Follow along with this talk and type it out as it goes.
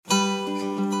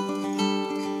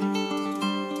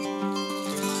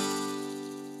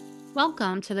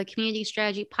Welcome to the Community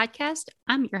Strategy Podcast.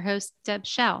 I'm your host, Deb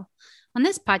Schell. On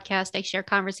this podcast, I share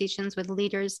conversations with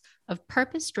leaders of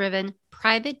purpose-driven,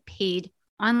 private, paid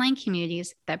online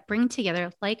communities that bring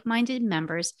together like-minded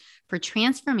members for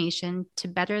transformation to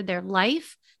better their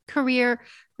life, career,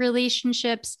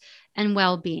 relationships, and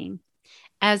well-being.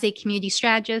 As a community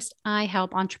strategist, I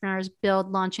help entrepreneurs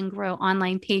build, launch, and grow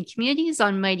online paid communities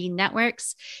on Mighty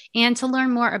Networks. And to learn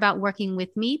more about working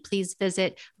with me, please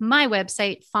visit my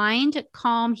website,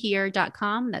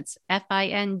 findcalmhere.com. That's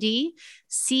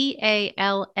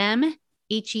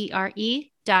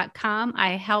FINDCALMHERE.com.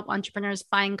 I help entrepreneurs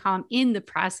find calm in the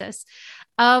process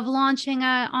of launching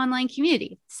an online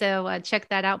community. So check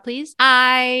that out, please.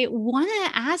 I want to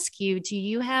ask you, do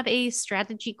you have a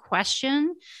strategy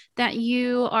question that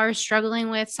you are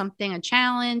struggling with, something, a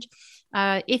challenge?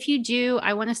 If you do,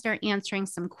 I want to start answering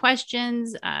some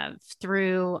questions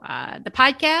through the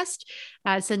podcast.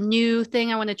 It's a new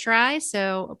thing I want to try.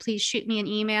 So please shoot me an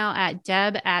email at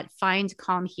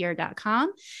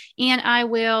deb@findcalmhere.com. And I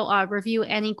will review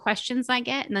any questions I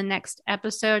get. In the next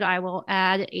episode, I will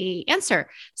add a answer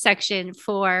section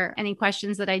for any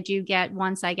questions that I do get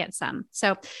once I get some.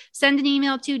 So send an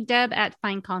email to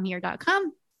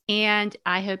deb@findcalmhere.com. And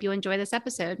I hope you enjoy this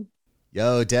episode.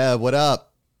 Yo, Deb, what up?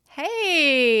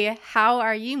 Hey, how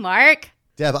are you, Mark?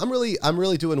 Deb, I'm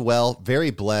really doing well, very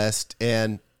blessed,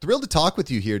 and thrilled to talk with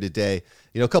you here today.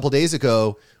 You know, a couple of days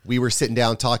ago, we were sitting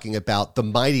down talking about the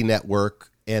Mighty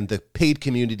Network and the paid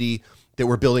community that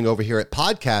we're building over here at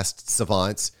Podcast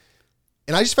Savants.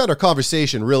 And I just found our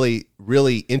conversation really,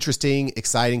 really interesting,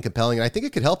 exciting, compelling, and I think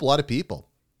it could help a lot of people.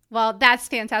 Well, that's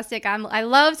fantastic. I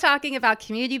love talking about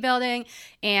community building,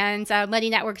 and Mighty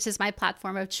Networks is my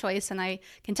platform of choice, and I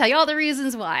can tell you all the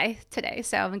reasons why today.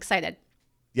 So I'm excited.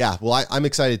 Yeah, well, I'm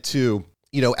excited too.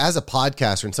 You know, as a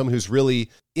podcaster and someone who's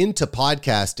really into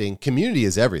podcasting, community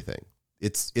is everything.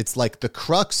 It's like the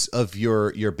crux of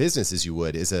your business, as you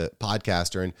would, as a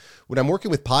podcaster. And when I'm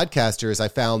working with podcasters, I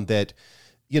found that,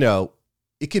 you know,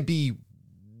 it can be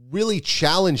really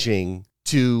challenging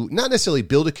to not necessarily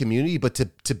build a community, but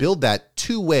to build that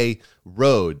two-way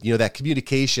road, you know, that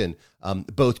communication,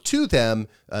 both to them,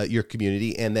 your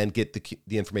community, and then get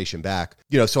the information back.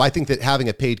 You know, so I think that having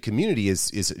a paid community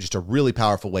is just a really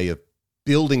powerful way of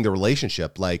building the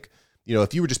relationship. Like, you know,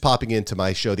 if you were just popping into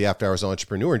my show, The After Hours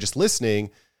Entrepreneur, and just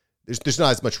listening, there's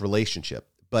not as much relationship.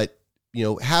 But, you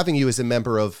know, having you as a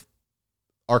member of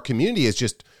our community has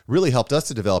just really helped us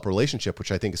to develop a relationship,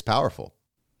 which I think is powerful.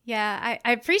 Yeah,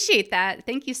 I appreciate that.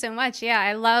 Thank you so much. Yeah,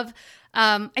 I love,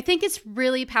 I think it's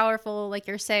really powerful, like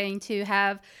you're saying, to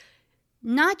have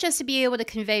not just to be able to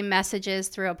convey messages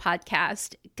through a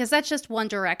podcast, because that's just one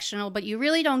directional, but you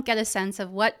really don't get a sense of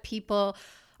what people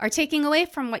are taking away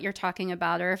from what you're talking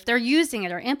about, or if they're using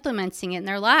it or implementing it in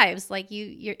their lives. Like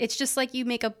it's just like you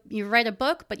write a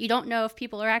book, but you don't know if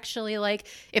people are actually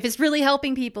if it's really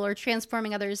helping people or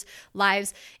transforming others'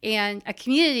 lives. And a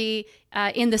community,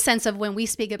 in the sense of when we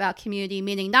speak about community,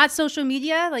 meaning not social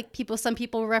media, some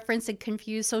people reference and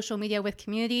confuse social media with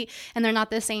community, and they're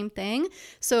not the same thing.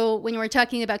 So when we're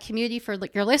talking about community for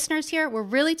your listeners here, we're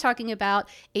really talking about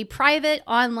a private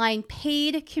online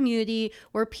paid community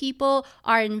where people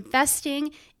are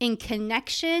investing in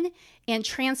connection and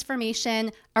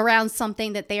transformation around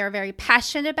something that they are very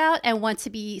passionate about and want to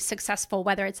be successful,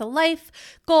 whether it's a life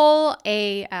goal,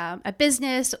 a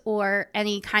business, or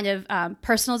any kind of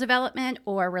personal development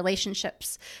or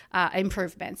relationships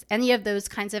improvements, any of those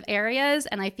kinds of areas.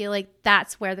 And I feel like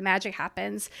that's where the magic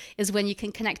happens, is when you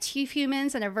can connect two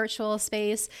humans in a virtual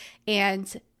space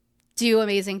and do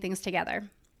amazing things together.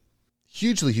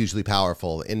 Hugely, hugely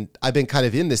powerful. And I've been kind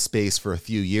of in this space for a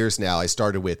few years now. I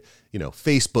started with, you know,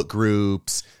 Facebook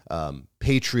groups,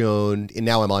 Patreon, and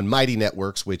now I'm on Mighty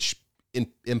Networks, which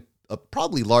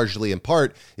probably largely in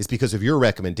part is because of your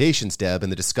recommendations, Deb, and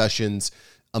the discussions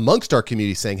amongst our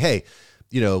community saying, hey,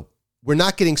 you know, we're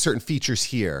not getting certain features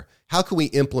here. How can we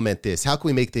implement this? How can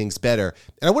we make things better?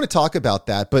 And I want to talk about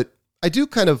that, but I do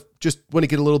kind of just want to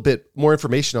get a little bit more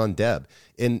information on Deb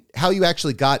and how you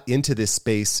actually got into this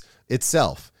space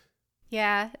itself.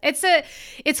 Yeah,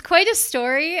 it's quite a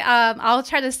story. I'll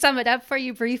try to sum it up for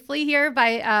you briefly here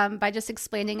by just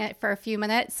explaining it for a few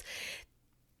minutes.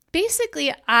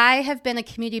 Basically, I have been a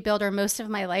community builder most of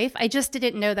my life. I just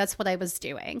didn't know that's what I was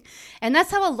doing. And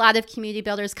that's how a lot of community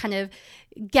builders kind of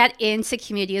get into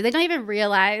community. They don't even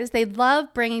realize they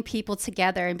love bringing people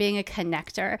together and being a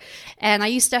connector. And I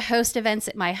used to host events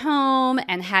at my home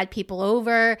and had people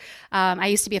over. I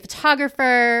used to be a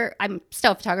photographer. I'm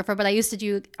still a photographer, but I used to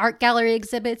do art gallery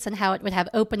exhibits and how it would have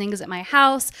openings at my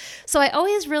house. So I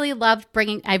always really loved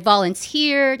I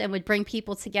volunteered and would bring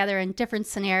people together in different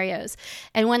scenarios.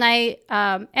 And when I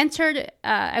entered,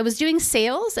 I was doing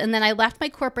sales, and then I left my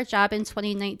corporate job in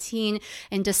 2019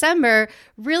 in December,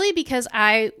 really because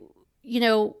I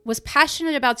was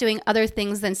passionate about doing other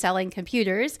things than selling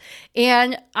computers.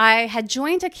 And I had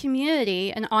joined a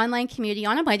community, an online community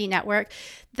on a Mighty Network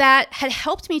that had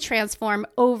helped me transform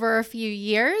over a few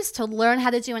years to learn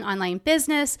how to do an online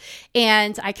business.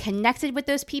 And I connected with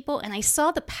those people, and I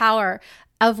saw the power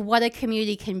of what a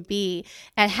community can be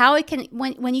and how it can,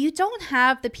 when you don't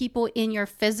have the people in your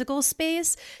physical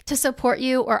space to support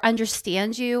you or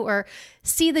understand you or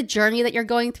see the journey that you're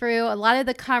going through. A lot of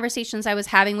the conversations I was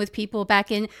having with people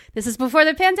this is before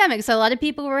the pandemic. So a lot of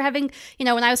people were having,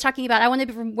 when I was talking about, I want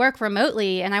to work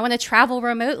remotely and I want to travel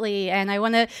remotely and I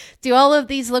want to do all of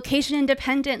these location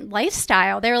independent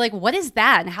lifestyle. They were like, what is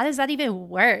that? And how does that even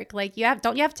work? Like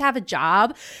don't you have to have a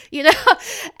job,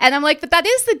 And I'm like, but that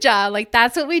is the job. Like,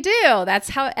 that's what we do. That's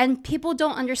how, and people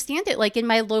don't understand it. Like in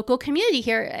my local community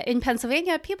here in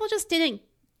Pennsylvania, people just didn't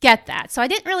get that. So I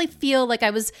didn't really feel like I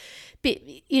was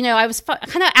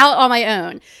kind of out on my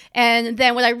own. And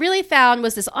then what I really found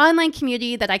was this online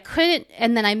community that I couldn't,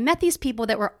 and then I met these people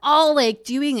that were all like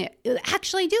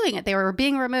actually doing it. They were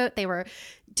being remote. They were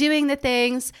doing the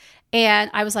things.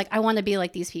 And I was like, I want to be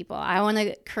like these people. I want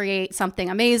to create something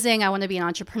amazing. I want to be an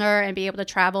entrepreneur and be able to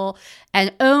travel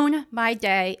and own my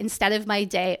day instead of my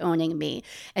day owning me.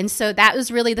 And so that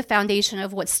was really the foundation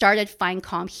of what started Find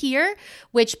Calm Here,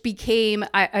 which became,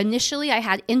 initially I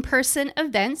had in-person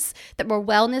events that were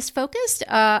wellness focused,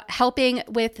 helping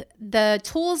with the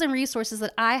tools and resources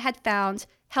that I had found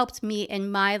helped me in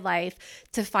my life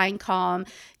to find calm.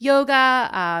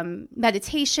 Yoga,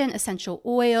 meditation, essential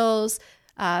oils,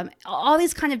 all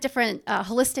these kind of different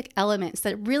holistic elements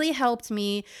that really helped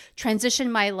me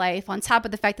transition my life. On top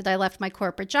of the fact that I left my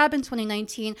corporate job in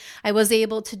 2019, I was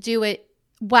able to do it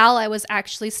while I was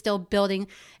actually still building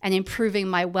and improving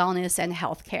my wellness and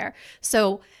healthcare.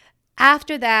 So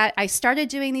after that, I started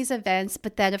doing these events,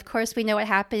 but then of course we know what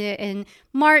happened in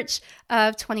March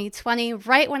of 2020,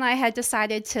 right when I had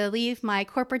decided to leave my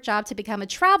corporate job to become a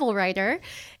travel writer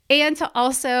and to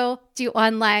also do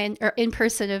online or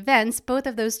in-person events. Both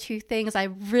of those two things I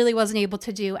really wasn't able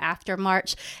to do after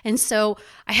March. And so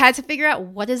I had to figure out,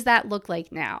 what does that look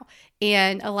like now?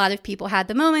 And a lot of people had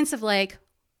the moments of like,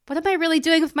 what am I really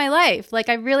doing with my life? Like,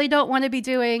 I really don't want to be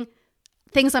doing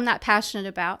things I'm not passionate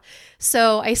about.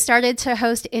 So I started to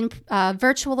host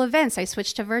virtual events. I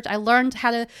switched to I learned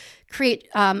how to create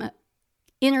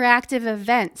interactive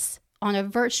events on a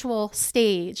virtual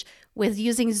stage with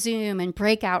using Zoom and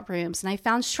breakout rooms. And I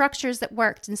found structures that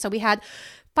worked. And so we had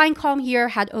Find Calm Here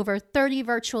had over 30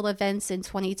 virtual events in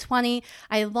 2020.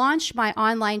 I launched my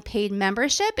online paid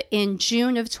membership in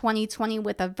June of 2020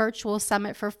 with a virtual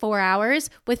summit for 4 hours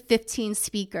with 15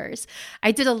 speakers.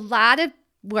 I did a lot of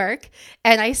work,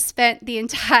 and I spent the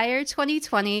entire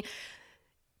 2020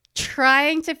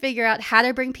 trying to figure out how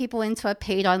to bring people into a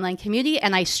paid online community,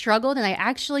 and I struggled, and I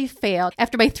actually failed.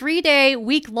 After my 3-day my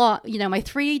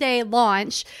 3-day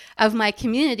launch of my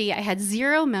community, I had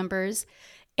 0 members,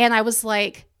 and I was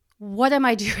like, what am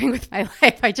I doing with my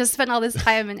life? I just spent all this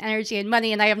time and energy and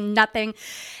money, and I have nothing.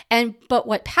 But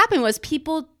what happened was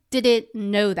people didn't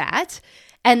know that.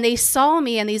 And they saw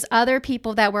me and these other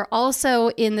people that were also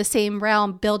in the same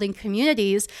realm building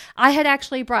communities. I had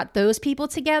actually brought those people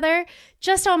together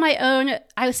just on my own.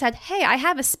 I said, hey, I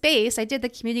have a space. I did the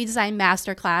community design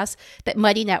masterclass that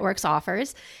Mighty Networks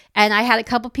offers. And I had a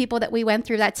couple people that we went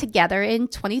through that together in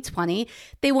 2020.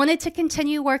 They wanted to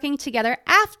continue working together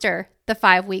after the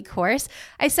 5-week course.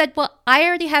 I said, well, I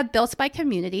already have built my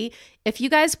community. If you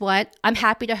guys want, I'm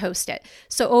happy to host it.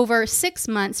 So over 6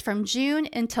 months from June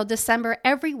until December,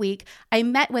 every week, I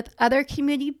met with other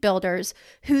community builders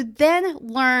who then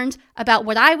learned about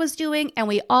what I was doing, and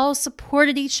we all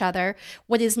supported each other.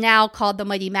 What is now called the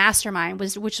Mighty Mastermind,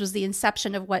 which was the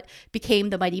inception of what became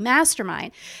the Mighty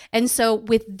Mastermind. And so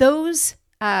with those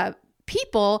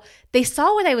people, they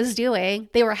saw what I was doing.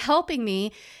 They were helping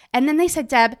me. And then they said,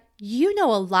 Deb, you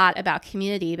know a lot about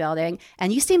community building,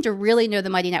 and you seem to really know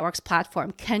the Mighty Networks platform.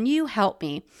 Can you help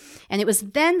me? And it was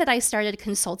then that I started a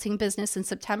consulting business in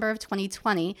September of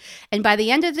 2020. And by the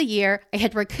end of the year, I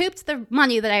had recouped the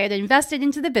money that I had invested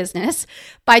into the business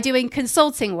by doing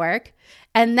consulting work.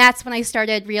 And that's when I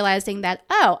started realizing that,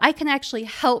 oh, I can actually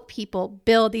help people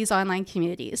build these online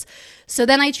communities. So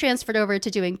then I transferred over to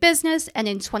doing business. And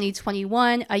in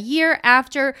 2021, a year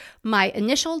after my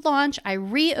initial launch, I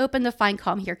reopened the Find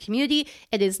Calm Here community.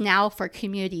 It is now for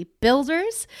community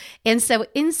builders. And so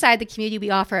inside the community, we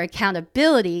offer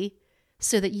accountability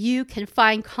so that you can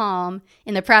find calm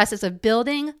in the process of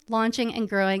building, launching, and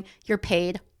growing your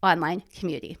paid online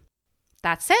community.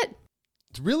 That's it.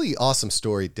 It's a really awesome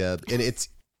story, Deb. And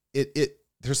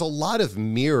there's a lot of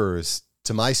mirrors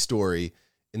to my story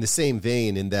in the same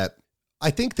vein, in that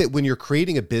I think that when you're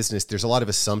creating a business, there's a lot of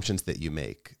assumptions that you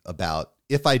make about,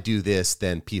 if I do this,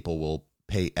 then people will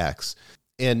pay X.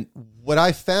 And what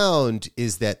I found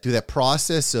is that through that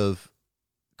process of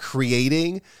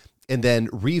creating and then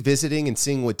revisiting and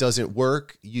seeing what doesn't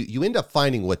work, you end up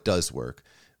finding what does work.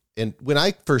 And when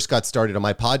I first got started on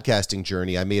my podcasting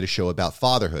journey, I made a show about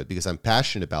fatherhood because I'm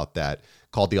passionate about that,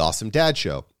 called The Awesome Dad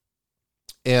Show.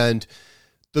 And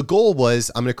the goal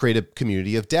was, I'm going to create a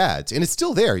community of dads. And it's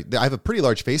still there. I have a pretty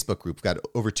large Facebook group. We've got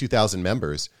over 2,000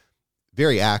 members,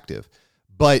 very active.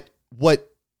 But what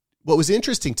was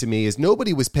interesting to me is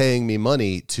nobody was paying me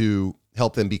money to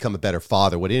help them become a better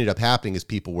father. What ended up happening is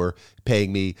people were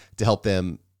paying me to help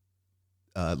them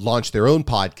launch their own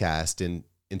podcast and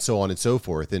so on and so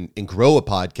forth, and grow a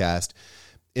podcast.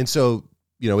 And so,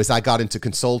 as I got into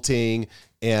consulting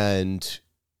and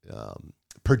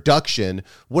production,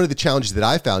 one of the challenges that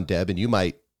I found, Deb, and you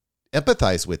might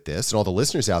empathize with this, and all the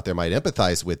listeners out there might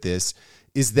empathize with this,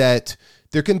 is that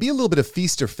there can be a little bit of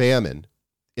feast or famine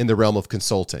in the realm of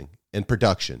consulting and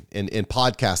production and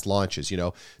podcast launches.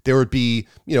 There would be,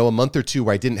 a month or two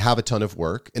where I didn't have a ton of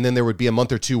work. And then there would be a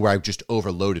month or two where I just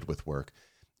overloaded with work.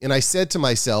 And I said to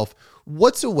myself,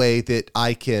 what's a way that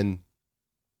I can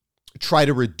try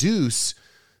to reduce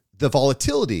the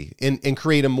volatility and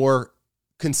create a more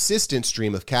consistent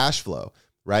stream of cash flow,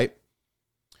 right?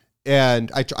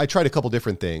 And I tried a couple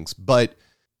different things, but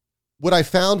what I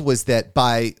found was that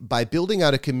by building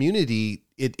out a community,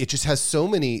 it just has so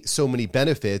many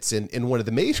benefits. And one of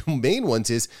the main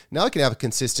ones is now I can have a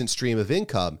consistent stream of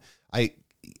income.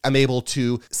 I'm able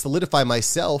to solidify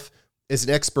myself as an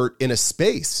expert in a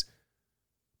space,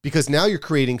 because now you're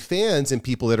creating fans and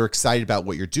people that are excited about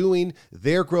what you're doing.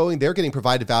 They're growing, they're getting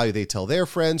provided value. They tell their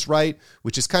friends, right?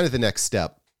 Which is kind of the next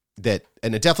step and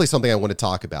definitely something I want to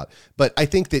talk about. But I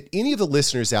think that any of the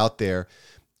listeners out there,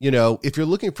 if you're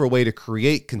looking for a way to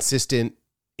create consistent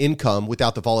income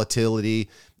without the volatility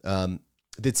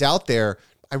that's out there,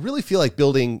 I really feel like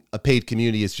building a paid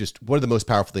community is just one of the most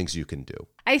powerful things you can do.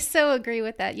 I so agree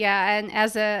with that. Yeah. And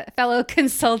as a fellow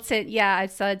consultant, yeah,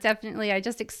 it's definitely, I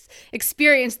just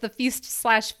experienced the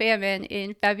feast/famine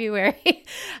in February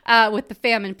with the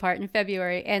famine part in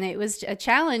February. And it was a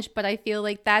challenge, but I feel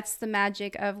like that's the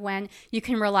magic of when you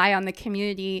can rely on the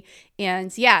community.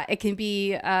 And yeah, it can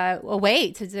be a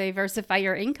way to diversify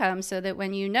your income so that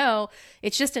when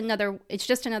it's just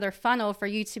another funnel for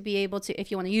you to be able to, if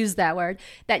you want to use that word,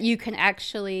 that you can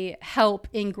actually help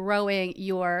in growing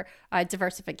your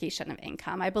diversification of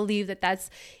income. I believe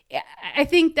I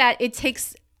think that it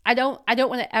takes, I don't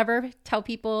want to ever tell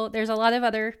people, there's a lot of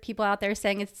other people out there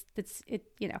saying it's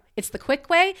the quick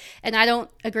way. And I don't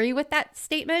agree with that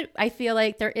statement. I feel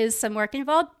like there is some work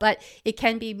involved, but it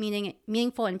can be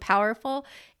meaningful and powerful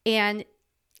and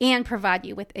provide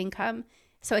you with income.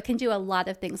 So it can do a lot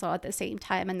of things all at the same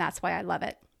time. And that's why I love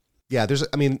it. Yeah,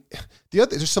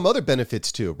 there's some other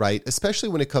benefits too, right? Especially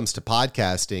when it comes to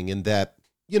podcasting, in that,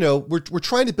 we're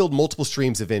trying to build multiple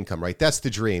streams of income, right? That's the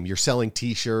dream. You're selling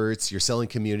t-shirts, you're selling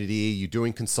community, you're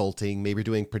doing consulting, maybe you're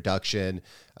doing production,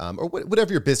 or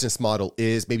whatever your business model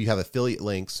is. Maybe you have affiliate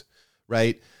links,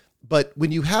 right? But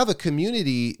when you have a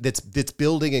community that's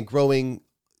building and growing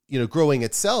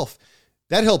itself,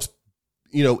 that helps,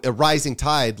 a rising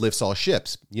tide lifts all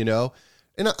ships,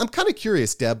 And I'm kind of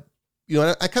curious, Deb,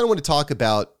 I kind of want to talk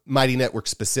about Mighty Network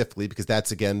specifically, because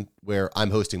that's, again, where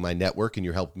I'm hosting my network and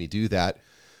you're helping me do that.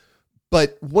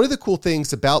 But one of the cool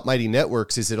things about Mighty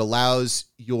Networks is it kind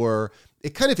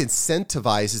of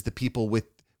incentivizes the people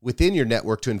within your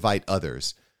network to invite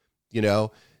others. You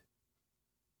know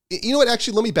what?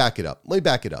 Actually, let me back it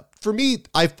up. For me,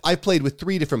 I've played with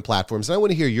 3 different platforms, and I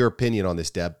want to hear your opinion on this,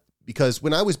 Deb, because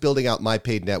when I was building out my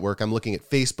paid network, I'm looking at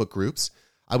Facebook groups,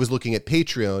 I was looking at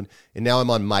Patreon, and now I'm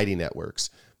on Mighty Networks.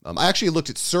 I actually looked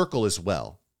at Circle as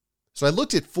well. So I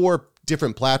looked at 4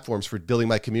 different platforms for building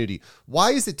my community.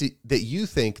 Why is it that you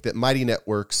think that Mighty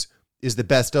Networks is the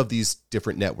best of these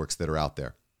different networks that are out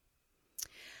there?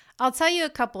 I'll tell you a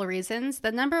couple of reasons.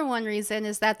 The number one reason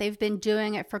is that they've been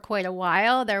doing it for quite a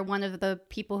while. They're one of the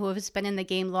people who has been in the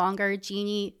game longer,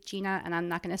 Gina, and I'm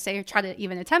not going to try to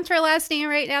even attempt her last name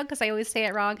right now because I always say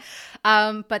it wrong.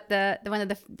 But one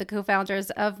of the co-founders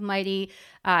of Mighty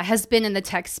has been in the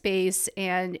tech space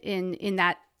and in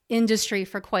that industry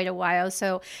for quite a while.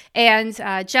 So, and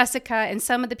Jessica and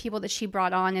some of the people that she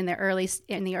brought on in the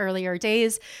earlier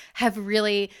days have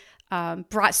really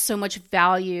brought so much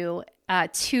value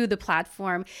to the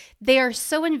platform. They are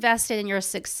so invested in your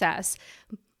success.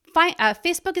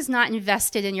 Facebook is not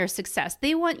invested in your success.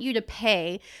 They want you to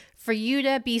pay for you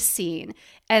to be seen.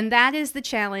 And that is the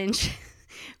challenge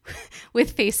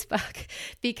with Facebook,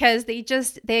 because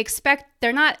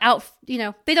they're not out,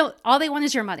 all they want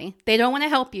is your money. They don't want to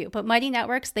help you. But Mighty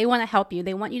Networks, they want to help you.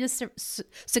 They want you to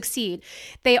succeed.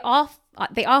 They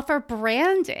offer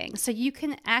branding, so you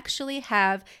can actually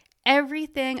have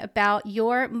everything about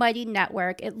your Mighty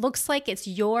Network. It looks like it's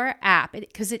your app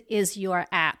because it is your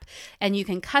app, and you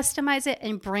can customize it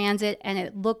and brand it, and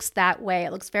it looks that way.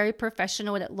 It looks very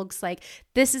professional, and it looks like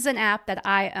this is an app that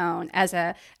I own as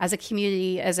a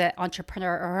community, as an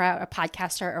entrepreneur or a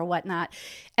podcaster or whatnot.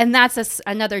 And that's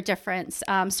another difference.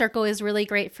 Circle is really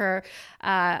great for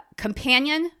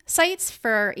companion sites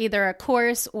for either a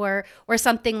course or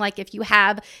something like if you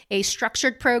have a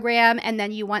structured program and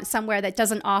then you want somewhere that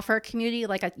doesn't offer a community,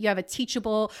 like you have a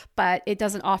Teachable, but it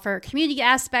doesn't offer community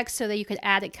aspects, so that you could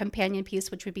add a companion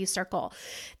piece, which would be Circle.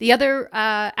 The other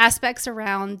aspects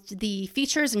around the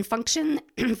features and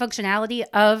functionality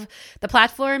of the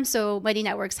platform. So Mighty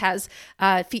Networks has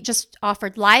just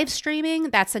offered live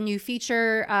streaming. That's a new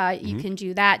feature. You can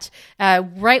do that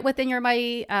right within your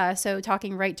Mighty, so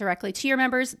talking right directly to your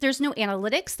members. There's no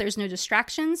analytics. There's no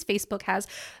distractions. Facebook has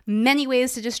many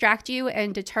ways to distract you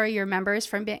and deter your members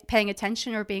from paying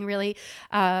attention or being really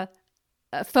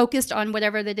focused on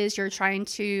whatever that is you're trying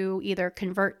to either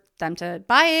convert them to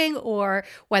buying, or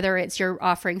whether it's you're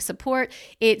offering support.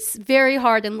 It's very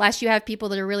hard unless you have people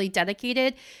that are really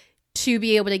dedicated to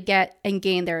be able to get and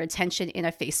gain their attention in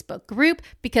a Facebook group,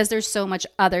 because there's so much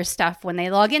other stuff. When they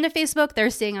log into Facebook,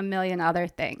 they're seeing a million other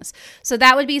things. So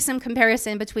that would be some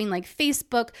comparison between like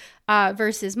Facebook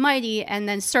versus Mighty, and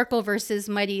then Circle versus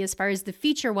Mighty as far as the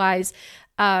feature wise.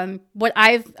 What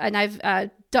I've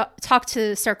talked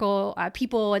to Circle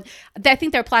people, and I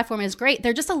think their platform is great.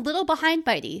 They're just a little behind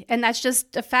Mighty, and that's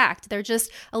just a fact. They're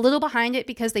just a little behind it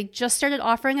because they just started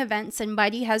offering events, and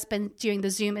Mighty has been doing the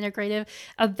Zoom integrative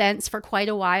events for quite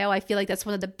a while. I feel like that's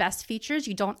one of the best features.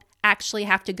 You don't actually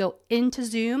have to go into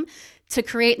Zoom to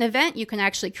create an event. You can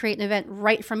actually create an event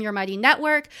right from your Mighty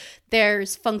Network.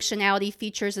 There's functionality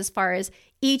features as far as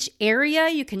each area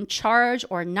you can charge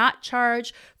or not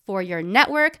charge for your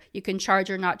network. You can charge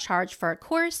or not charge for a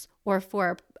course or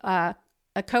for a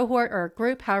cohort or a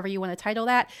group, however you want to title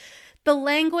that. The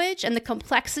language and the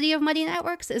complexity of Mighty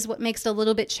Networks is what makes it a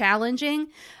little bit challenging.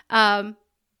 But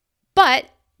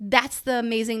that's the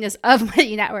amazingness of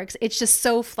Mighty Networks. It's just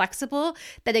so flexible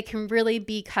that it can really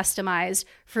be customized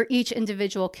for each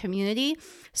individual community,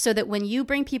 so that when you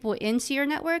bring people into your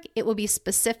network, it will be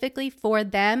specifically for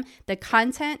them, the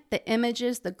content, the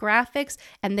images, the graphics,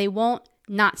 and they won't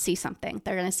not see something.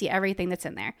 They're going to see everything that's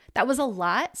in there. That was a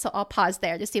lot, so I'll pause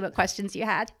there to see what questions you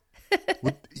had.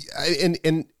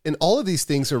 and all of these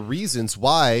things are reasons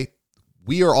why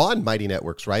we are on Mighty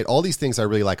Networks, right? All these things I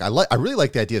really like. I really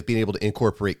like the idea of being able to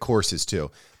incorporate courses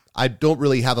too. I don't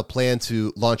really have a plan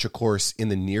to launch a course in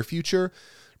the near future,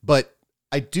 but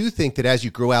I do think that as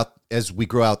we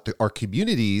grow out our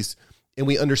communities and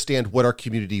we understand what our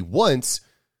community wants,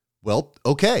 well,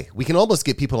 okay, we can almost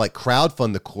get people like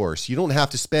crowdfund the course. You don't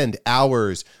have to spend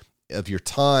hours of your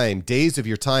time, days of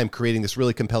your time creating this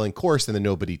really compelling course and then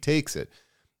nobody takes it.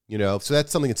 So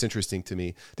that's something that's interesting to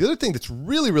me. The other thing that's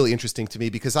really, really interesting to me,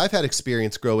 because I've had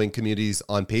experience growing communities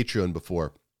on Patreon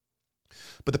before,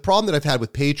 but the problem that I've had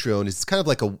with Patreon is it's kind of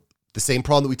like the same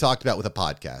problem that we talked about with a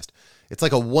podcast. It's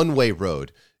like a one-way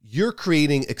road. You're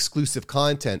creating exclusive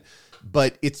content,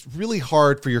 but it's really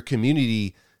hard for your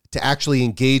community to actually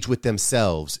engage with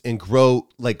themselves and grow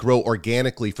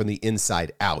organically from the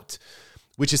inside out,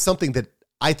 which is something that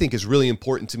I think is really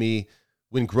important to me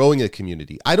when growing a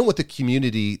community. I don't want the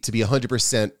community to be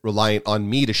 100% reliant on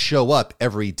me to show up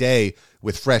every day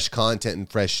with fresh content and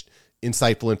fresh,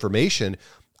 insightful information.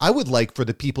 I would like for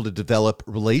the people to develop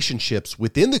relationships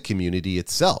within the community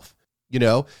itself,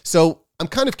 So I'm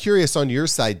kind of curious on your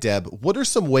side, Deb, what are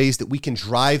some ways that we can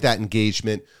drive that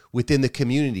engagement within the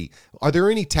community. Are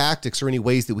there any tactics or any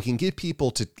ways that we can get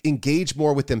people to engage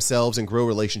more with themselves and grow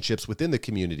relationships within the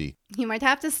community? You might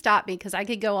have to stop me because I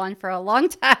could go on for a long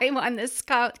time on this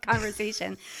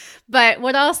conversation. But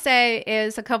what I'll say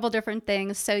is a couple different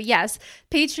things. So yes,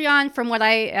 Patreon, from what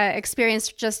I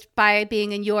experienced just by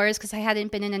being in yours, because I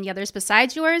hadn't been in any others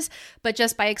besides yours, but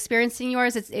just by experiencing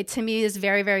yours, it to me is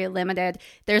very, very limited.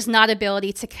 There's not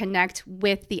ability to connect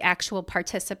with the actual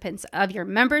participants of your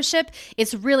membership.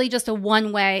 It's really just a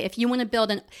one way. If you want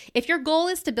to if your goal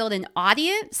is to build an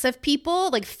audience of people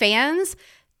like fans,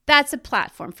 that's a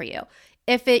platform for you.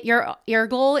 If your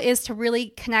goal is to really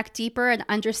connect deeper and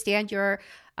understand your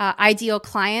ideal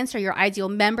clients or your ideal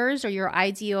members or your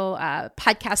ideal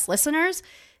podcast listeners,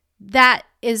 that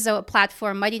is a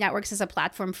platform. Mighty Networks is a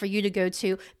platform for you to go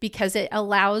to because it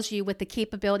allows you with the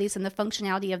capabilities and the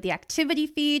functionality of the activity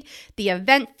feed, the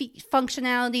event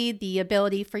functionality, the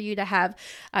ability for you to have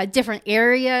different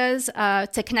areas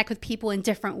to connect with people in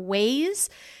different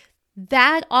ways.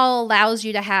 That all allows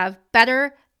you to have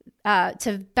better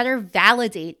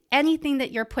validate anything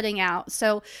that you're putting out.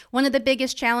 So one of the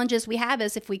biggest challenges we have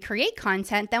is if we create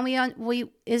content, then we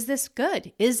is this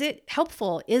good? Is it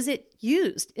helpful? Is it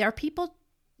used? Are people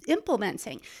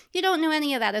implementing? You don't know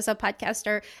any of that as a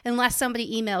podcaster unless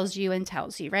somebody emails you and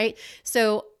tells you, right?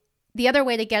 So the other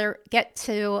way to get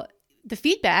to the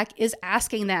feedback is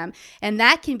asking them. And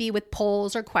that can be with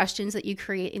polls or questions that you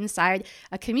create inside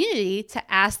a community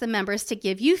to ask the members to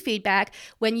give you feedback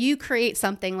when you create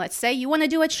something. Let's say you want to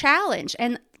do a challenge.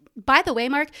 And by the way,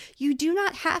 Mark, you do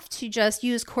not have to just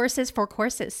use courses for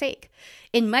courses' sake.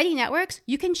 In Mighty Networks,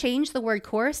 you can change the word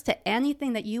course to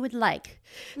anything that you would like.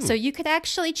 So you could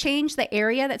actually change the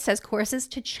area that says courses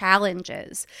to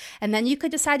challenges. And then you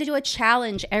could decide to do a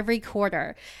challenge every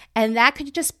quarter. And that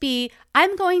could just be,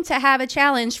 I'm going to have a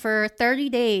challenge for 30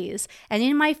 days. And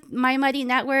in my Mighty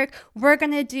Network, we're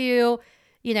going to do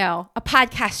a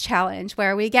podcast challenge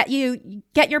where we get your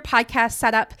podcast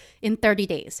set up in 30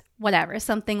 days, whatever,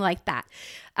 something like that.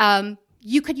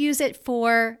 You could use it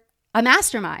for a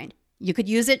mastermind. You could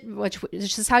use it, which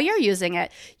is how you're using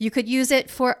it. You could use it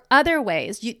for other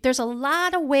ways. There's a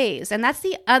lot of ways. And that's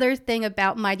the other thing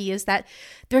about Mighty is that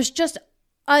there's just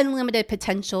unlimited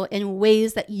potential in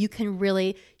ways that you can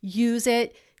really use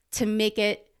it to make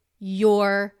it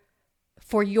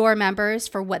for your members,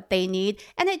 for what they need,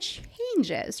 and it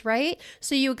changes, right?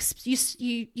 So you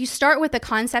start with a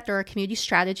concept or a community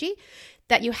strategy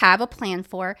that you have a plan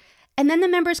for, and then the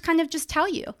members kind of just tell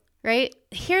you, right?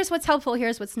 Here's what's helpful,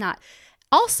 here's what's not.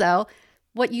 Also,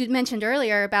 what you mentioned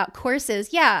earlier about courses,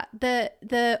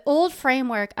 the old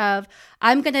framework of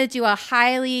I'm going to do a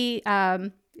highly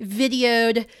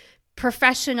videoed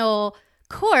professional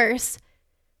course.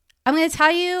 I'm going to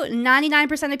tell you,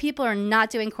 99% of people are not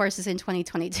doing courses in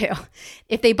 2022.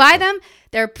 If they buy them,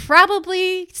 they're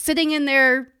probably sitting in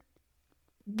their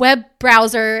web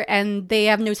browser and they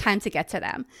have no time to get to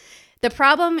them. The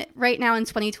problem right now in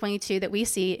 2022 that we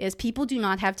see is people do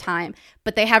not have time,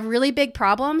 but they have really big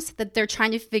problems that they're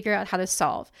trying to figure out how to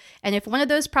solve. And if one of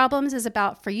those problems is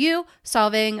about, for you,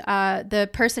 solving the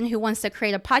person who wants to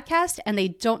create a podcast and they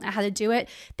don't know how to do it,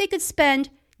 they could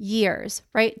spend years,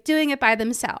 right, doing it by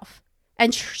themselves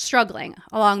and struggling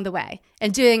along the way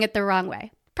and doing it the wrong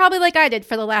way. Probably like I did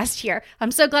for the last year. I'm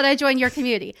so glad I joined your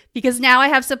community because now I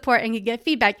have support and you get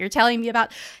feedback. You're telling me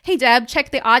about, hey, Deb,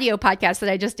 check the audio podcast that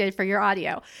I just did for your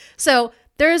audio. So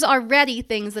there's already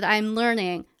things that I'm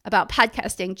learning about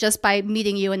podcasting just by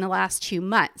meeting you in the last 2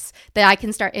 months that I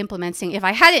can start implementing. If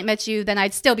I hadn't met you, then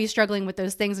I'd still be struggling with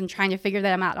those things and trying to figure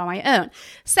them out on my own.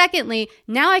 Secondly,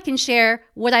 now I can share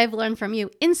what I've learned from you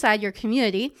inside your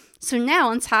community. So now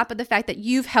on top of the fact that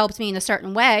you've helped me in a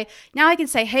certain way, now I can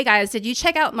say, hey guys, did you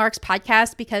check out Mark's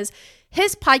podcast? Because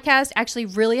his podcast actually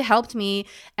really helped me.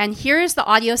 And here's the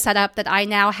audio setup that I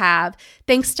now have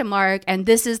thanks to Mark. And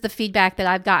this is the feedback that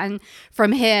I've gotten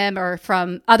from him or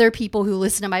from other people who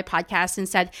listen to my podcast and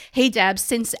said, hey, Deb,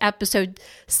 since episode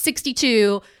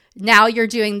 62, now you're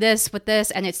doing this with this.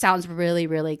 And it sounds really,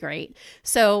 really great.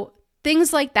 So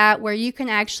things like that, where you can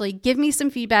actually give me some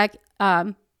feedback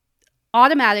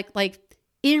automatic, like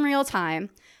in real time.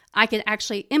 I can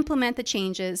actually implement the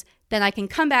changes. Then I can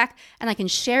come back and I can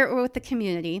share it with the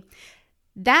community.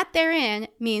 That therein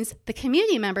means the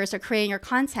community members are creating your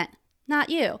content, not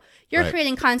you. You're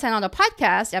creating content on a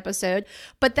podcast episode,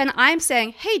 but then I'm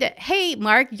saying, hey,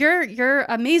 Mark, you're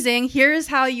amazing. Here's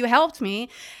how you helped me.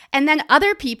 And then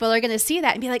other people are going to see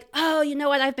that and be like, oh, you know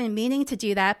what? I've been meaning to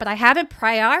do that, but I haven't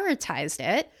prioritized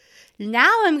it.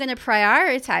 Now I'm going to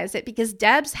prioritize it because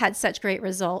Deb's had such great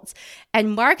results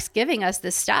and Mark's giving us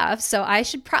this stuff. So I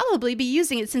should probably be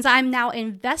using it since I'm now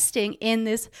investing in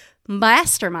this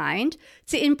mastermind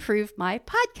to improve my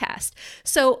podcast.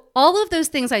 So all of those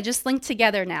things I just linked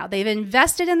together now. They've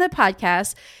invested in the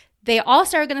podcast. They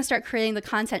also are going to start creating the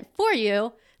content for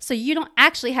you. So you don't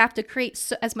actually have to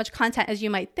create as much content as you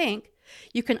might think.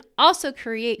 You can also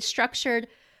create structured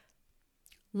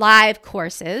live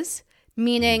courses,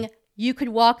 meaning you could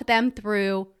walk them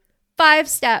through 5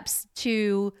 steps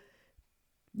to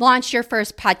launch your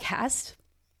first podcast.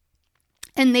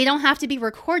 And they don't have to be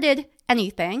recorded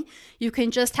anything. You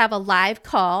can just have a live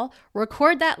call,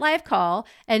 record that live call,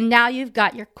 and now you've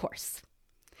got your course.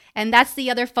 And that's the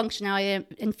other functionality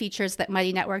and features that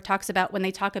Mighty Network talks about when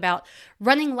they talk about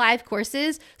running live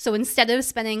courses. So instead of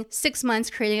spending 6 months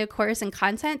creating a course and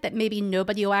content that maybe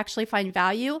nobody will actually find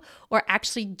value or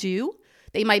actually do,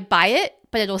 they might buy it,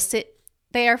 but it'll sit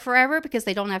there forever because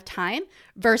they don't have time,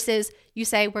 versus you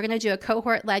say, we're going to do a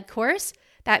cohort-led course.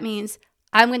 That means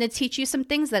I'm going to teach you some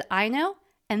things that I know,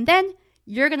 and then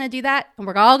you're going to do that, and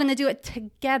we're all going to do it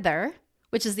together,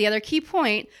 which is the other key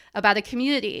point about a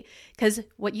community. Because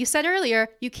what you said earlier,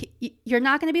 you're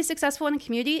not going to be successful in a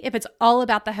community if it's all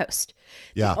about the host.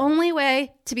 Yeah. The only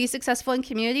way to be successful in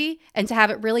community and to have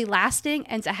it really lasting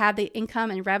and to have the income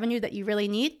and revenue that you really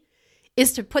need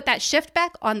is to put that shift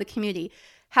back on the community.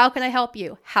 How can I help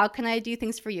you? How can I do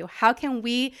things for you? How can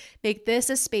we make this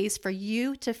a space for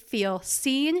you to feel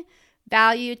seen,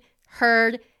 valued,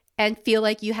 heard, and feel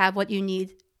like you have what you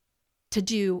need to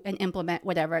do and implement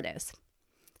whatever it is?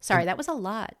 Sorry, that was a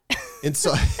lot. And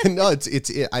so, no,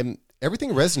 everything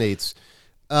resonates.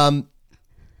 And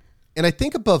I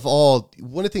think above all,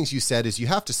 one of the things you said is you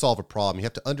have to solve a problem. You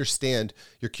have to understand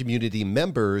your community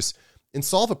members and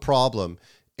solve a problem.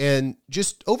 And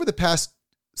just over the past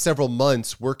several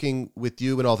months working with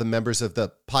you and all the members of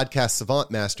the Podcast Savant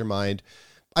Mastermind,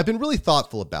 I've been really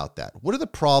thoughtful about that. What are the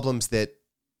problems that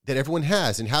everyone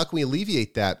has, and how can we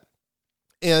alleviate that?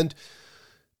 And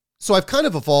so I've kind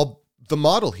of evolved the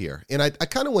model here, and I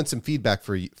kind of want some feedback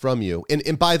from you.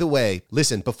 And by the way,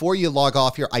 listen, before you log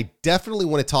off here, I definitely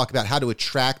want to talk about how to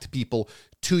attract people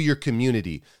to your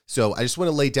community. So I just want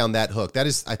to lay down that hook. That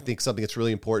is, I think, something that's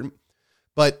really important.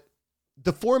 But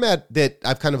the format that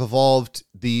I've kind of evolved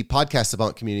the Podcast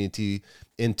Savant community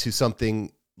into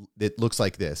something that looks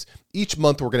like this. Each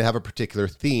month, we're going to have a particular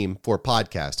theme for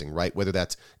podcasting, right? Whether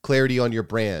that's clarity on your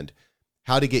brand,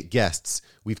 how to get guests.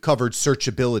 We've covered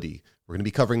searchability. We're going to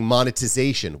be covering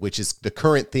monetization, which is the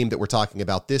current theme that we're talking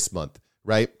about this month,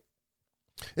 right?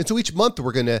 And so each month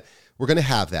we're going to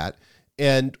have that.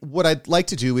 And what I'd like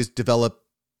to do is develop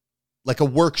like a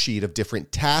worksheet of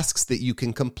different tasks that you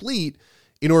can complete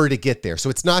in order to get there. So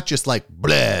it's not just like,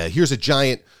 blah, here's a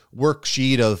giant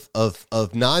worksheet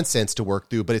of nonsense to work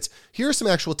through, but it's, here are some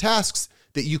actual tasks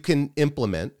that you can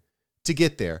implement to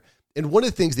get there. And one of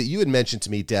the things that you had mentioned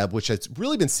to me, Deb, which has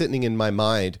really been sitting in my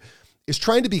mind, is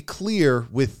trying to be clear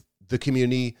with the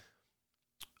community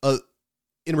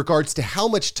in regards to how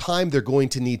much time they're going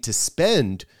to need to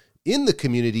spend in the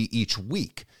community each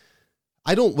week.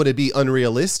 I don't want to be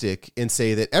unrealistic and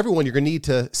say that everyone, you're going to need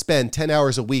to spend 10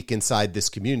 hours a week inside this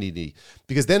community,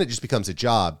 because then it just becomes a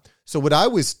job. So what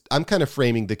I'm kind of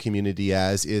framing the community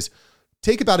as is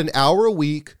take about an hour a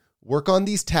week, work on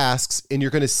these tasks, and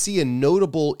you're going to see a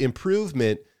notable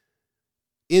improvement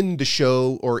in the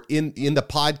show or in the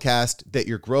podcast that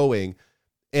you're growing.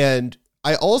 And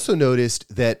I also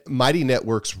noticed that Mighty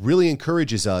Networks really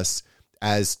encourages us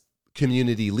as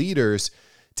community leaders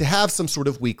to have some sort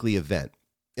of weekly event.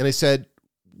 And I said,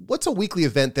 what's a weekly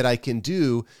event that I can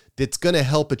do that's going to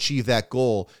help achieve that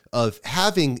goal of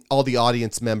having all the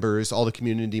audience members, all the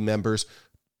community members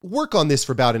work on this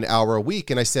for about an hour a week?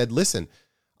 And I said, listen,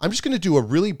 I'm just going to do a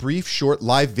really brief, short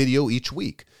live video each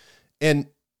week. And,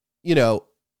 you know,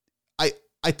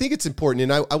 I think it's important,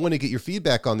 and I want to get your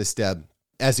feedback on this, Deb,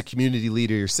 as a community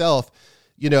leader yourself.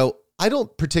 You know, I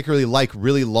don't particularly like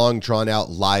really long,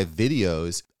 drawn-out live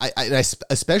videos. I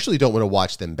especially don't want to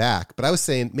watch them back. But I was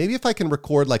saying, maybe if I can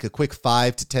record like a quick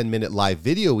 5 to 10 minute live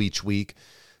video each week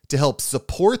to help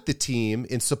support the team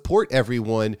and support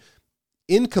everyone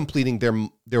in completing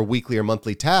their weekly or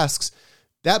monthly tasks,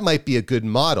 that might be a good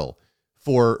model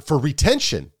for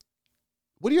retention.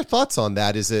 What are your thoughts on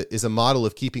that as a model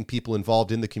of keeping people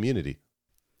involved in the community?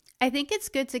 I think it's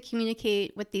good to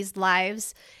communicate with these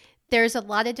lives there's a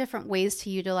lot of different ways to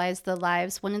utilize the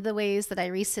lives. One of the ways that I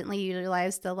recently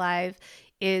utilized the live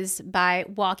is by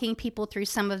walking people through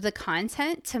some of the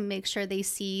content to make sure they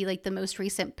see like the most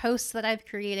recent posts that I've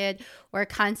created or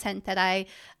content that I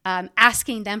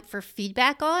asking them for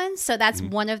feedback on. So that's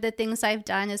one of the things I've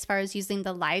done as far as using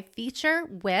the live feature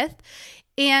with.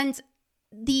 And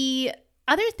the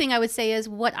other thing I would say is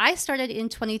what I started in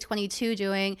 2022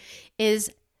 doing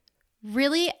is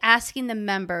really asking the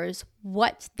members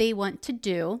what they want to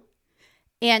do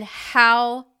and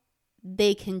how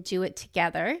they can do it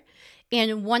together.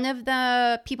 And one of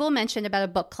the people mentioned about a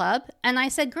book club. And I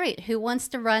said, great, who wants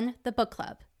to run the book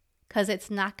club? Because it's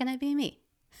not going to be me.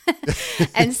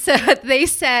 And so they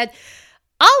said,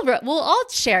 we'll all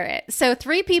share it. So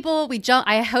 3 people,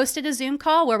 I hosted a Zoom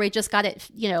call where we just got it,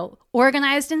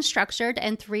 organized and structured.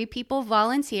 And 3 people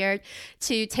volunteered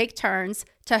to take turns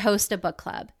to host a book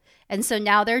club. And so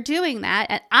now they're doing that.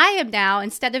 And I am now,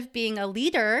 instead of being a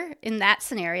leader in that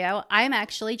scenario, I'm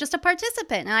actually just a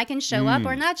participant. And I can show up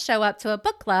or not show up to a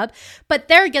book club, but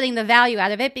they're getting the value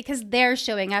out of it because they're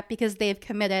showing up because they've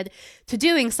committed to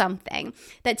doing something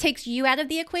that takes you out of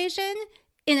the equation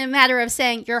in a matter of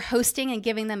saying you're hosting and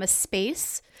giving them a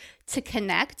space to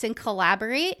connect and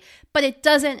collaborate, but it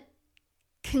doesn't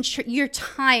your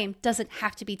time doesn't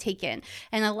have to be taken.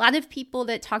 And a lot of people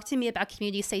that talk to me about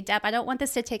community say, Deb, I don't want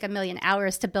this to take 1,000,000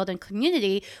 hours to build a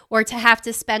community or to have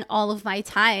to spend all of my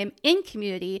time in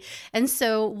community. And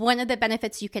so one of the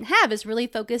benefits you can have is really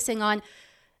focusing on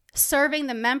serving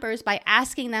the members by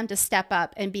asking them to step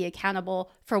up and be accountable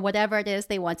for whatever it is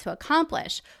they want to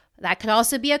accomplish. That could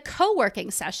also be a co-working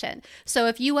session. So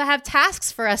if you have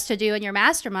tasks for us to do in your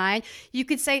mastermind, you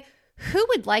could say, who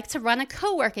would like to run a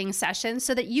co-working session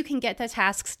so that you can get the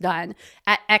tasks done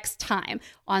at X time?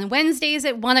 On Wednesdays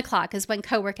at 1 o'clock is when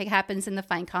co-working happens in the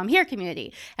Find Calm Here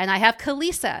community. And I have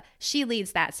Kalisa. She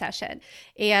leads that session.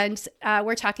 And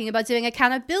we're talking about doing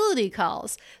accountability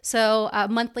calls. So a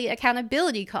monthly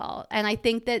accountability call. And I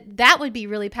think that would be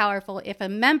really powerful if a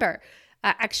member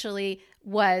actually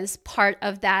was part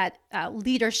of that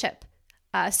leadership.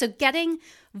 So getting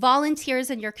volunteers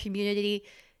in your community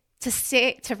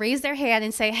to raise their hand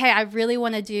and say, hey, I really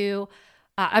want to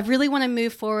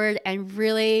move forward and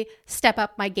really step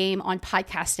up my game on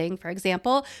podcasting, for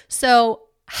example. So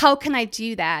how can I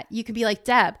do that? You could be like,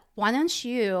 Deb, why don't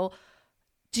you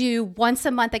do once a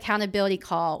month accountability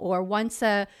call or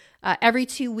every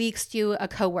 2 weeks do a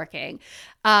co-working.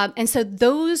 And so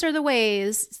those are the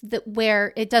ways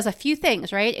where it does a few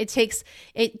things, right?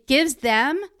 It gives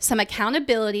them some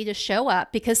accountability to show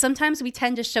up because sometimes we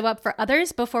tend to show up for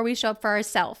others before we show up for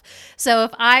ourselves. So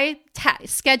if I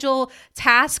schedule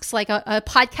tasks like a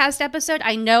podcast episode,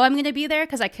 I know I'm going to be there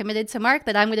because I committed to Mark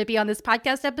that I'm going to be on this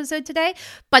podcast episode today.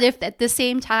 But if at the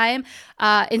same time,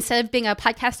 instead of being a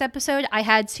podcast episode, I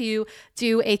had to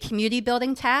do a community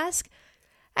building task,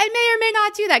 I may or may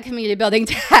not do that community building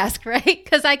task, right?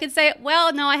 Because I could say,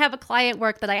 well, no, I have a client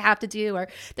work that I have to do, or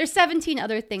there's 17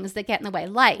 other things that get in the way.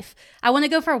 Life. I want to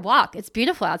go for a walk. It's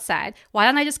beautiful outside. Why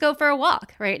don't I just go for a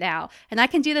walk right now? And I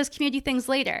can do those community things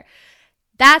later.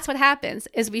 That's what happens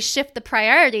is we shift the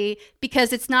priority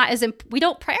because it's not as we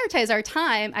don't prioritize our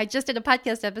time. I just did a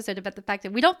podcast episode about the fact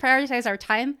that we don't prioritize our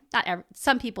time.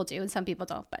 Some people do and some people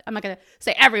don't, but I'm not going to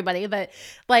say everybody, but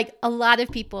like a lot of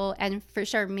people, and for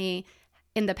sure me,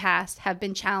 in the past have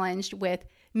been challenged with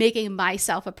making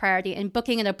myself a priority, and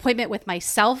booking an appointment with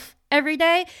myself every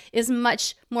day is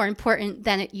much more important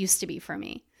than it used to be for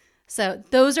me. So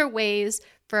those are ways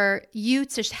for you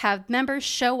to have members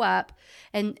show up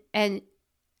and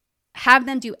have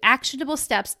them do actionable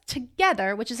steps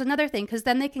together, which is another thing, because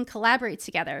then they can collaborate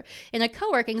together. In a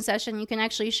co-working session, you can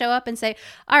actually show up and say,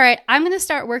 all right, I'm going to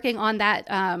start working on that.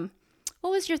 What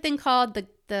was your thing called?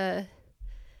 The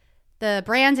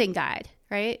branding guide.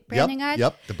 Right? Branding guide?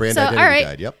 Yep. The brand identity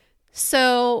guide. Yep.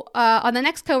 So on the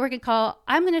next co-working call,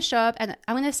 I'm going to show up and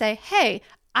I'm going to say, hey,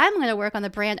 I'm going to work on the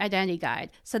brand identity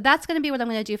guide. So that's going to be what I'm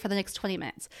going to do for the next 20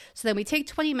 minutes. So then we take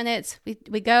 20 minutes,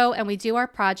 we go and we do our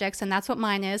projects, and that's what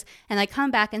mine is. And I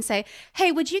come back and say,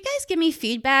 hey, would you guys give me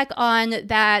feedback on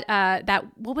that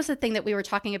what was the thing that we were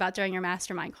talking about during your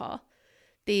mastermind call?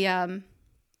 The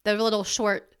little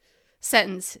short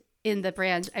sentence in the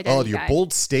brand identity your guide.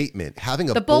 Bold statement. Having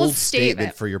a bold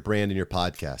statement for your brand and your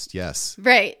podcast. Yes.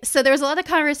 Right. So there was a lot of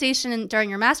conversation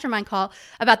during your mastermind call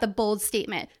about the bold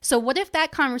statement. So what if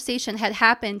that conversation had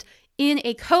happened in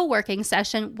a co-working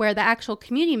session where the actual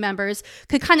community members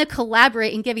could kind of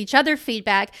collaborate and give each other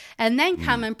feedback and then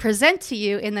come and present to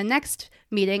you in the next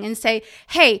meeting and say,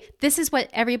 hey, this is what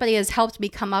everybody has helped me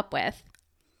come up with.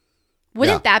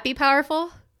 Wouldn't that be powerful?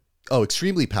 Oh,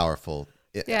 extremely powerful.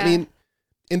 Yeah. I mean,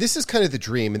 And this is kind of the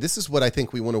dream. And this is what I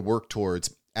think we want to work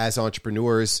towards as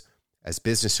entrepreneurs, as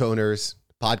business owners,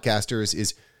 podcasters,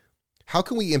 is how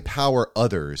can we empower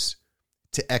others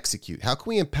to execute? How can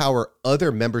we empower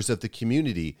other members of the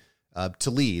community to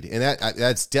lead? And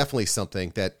that's definitely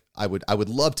something that I would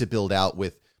love to build out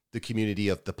with the community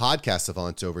of the podcast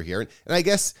savants over here. And I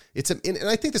guess and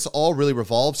I think this all really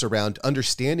revolves around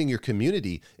understanding your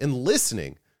community and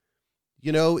listening.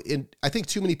 And I think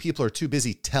too many people are too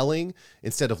busy telling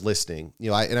instead of listening.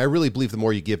 I really believe the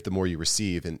more you give, the more you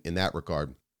receive in that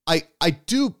regard. I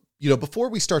do, before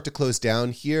we start to close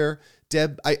down here,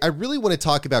 Deb, I really want to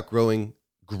talk about growing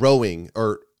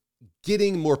or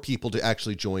getting more people to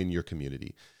actually join your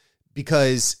community,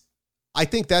 because I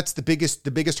think that's the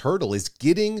biggest hurdle is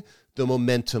getting the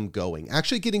momentum going,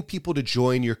 actually getting people to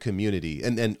join your community,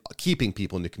 and then keeping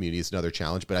people in the community is another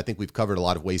challenge. But I think we've covered a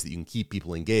lot of ways that you can keep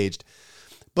people engaged.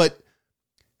 But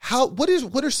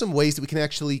what are some ways that we can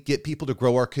actually get people to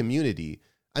grow our community?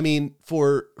 I mean,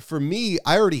 for me,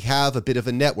 I already have a bit of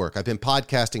a network. I've been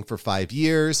podcasting for 5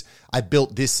 years. I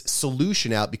built this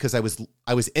solution out because I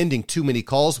was ending too many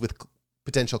calls with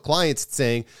potential clients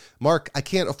saying, Mark, I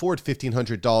can't afford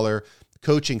 $1,500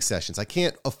 coaching sessions. I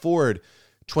can't afford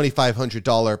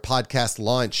 $2,500 podcast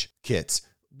launch kits.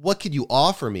 What could you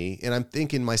offer me? And I'm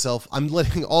thinking to myself, I'm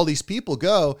letting all these people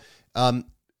go.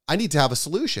 I need to have a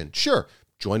solution. Sure.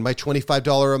 Join my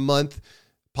 $25 a month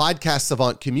Podcast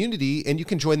Savant community, and you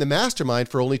can join the mastermind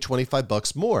for only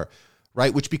 $25 more,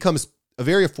 right? Which becomes a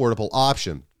very affordable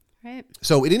option. Right.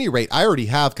 So at any rate, I already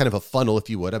have kind of a funnel, if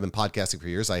you would. I've been podcasting for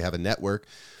years. I have a network.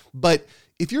 But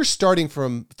if you're starting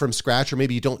from scratch, or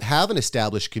maybe you don't have an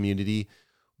established community,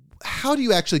 how do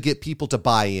you actually get people to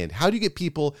buy in? How do you get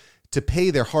people to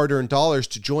pay their hard-earned dollars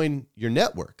to join your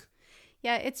network?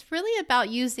 Yeah, it's really about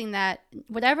using that,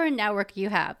 whatever network you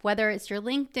have, whether it's your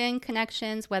LinkedIn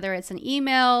connections, whether it's an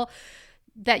email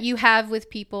that you have with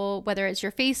people, whether it's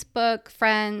your Facebook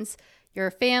friends,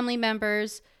 your family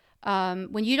members.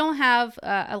 When you don't have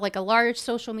a large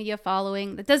social media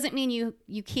following, that doesn't mean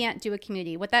you can't do a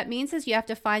community. What that means is you have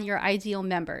to find your ideal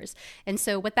members. And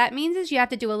so what that means is you have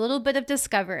to do a little bit of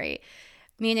discovery,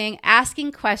 meaning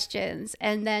asking questions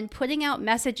and then putting out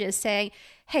messages saying,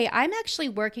 hey, I'm actually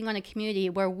working on a community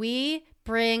where we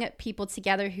bring people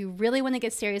together who really want to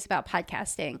get serious about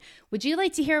podcasting. Would you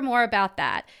like to hear more about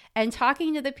that? And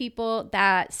talking to the people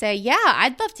that say, yeah,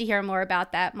 I'd love to hear more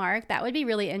about that, Mark. That would be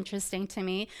really interesting to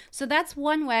me. So that's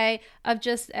one way of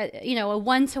just, a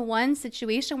one-to-one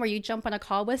situation where you jump on a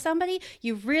call with somebody.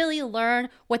 You really learn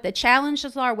what the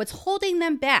challenges are, what's holding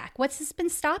them back, what's been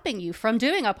stopping you from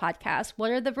doing a podcast,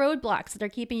 what are the roadblocks that are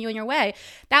keeping you in your way.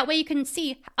 That way you can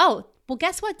see, oh, well,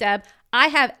 guess what, Deb? I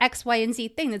have X, Y, and Z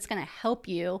thing that's going to help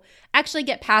you actually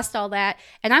get past all that.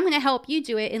 And I'm going to help you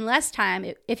do it in less time.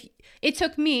 If it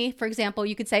took me, for example,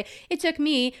 you could say, it took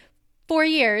me 4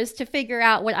 years to figure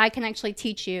out what I can actually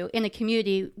teach you in a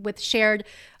community with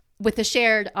a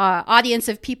shared audience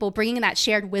of people, bringing that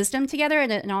shared wisdom together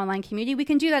in an online community. We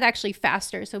can do that actually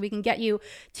faster. So we can get you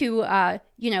to,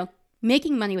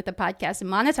 making money with the podcast and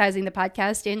monetizing the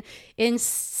podcast in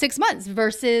 6 months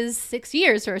versus 6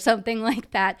 years or something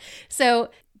like that. So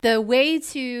the way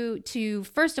to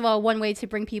first of all, one way to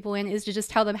bring people in is to just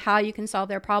tell them how you can solve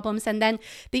their problems. And then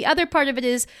the other part of it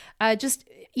is just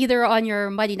either on your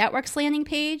Mighty Networks landing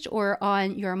page or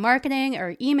on your marketing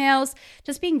or emails,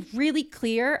 just being really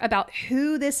clear about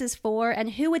who this is for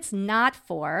and who it's not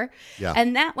for. Yeah.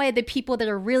 And that way, the people that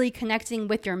are really connecting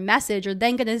with your message are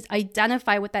then going to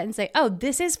identify with that and say, oh,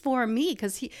 this is for me.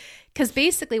 Because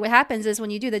basically what happens is when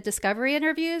you do the discovery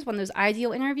interviews, one of those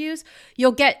ideal interviews,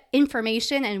 you'll get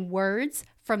information and words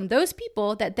from those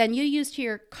people that then you use to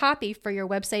your copy for your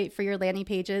website, for your landing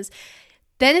pages.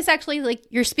 Then it's actually like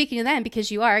you're speaking to them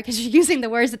because you're using the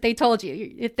words that they told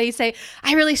you. If they say,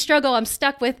 I really struggle, I'm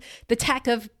stuck with the tech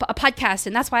of a podcast,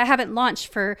 and that's why I haven't launched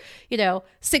for,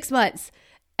 6 months.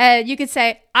 And you could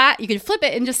say, you could flip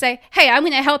it and just say, hey, I'm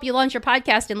going to help you launch your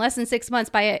podcast in less than 6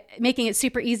 months by making it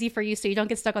super easy for you so you don't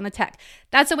get stuck on the tech.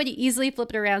 That's a way to easily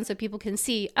flip it around so people can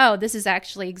see, oh, this is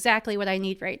actually exactly what I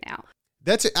need right now.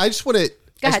 That's it. I just want to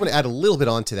add a little bit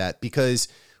onto that, because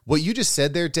what you just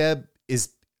said there, Deb, is,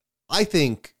 I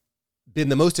think, been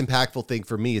the most impactful thing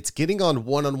for me. It's getting on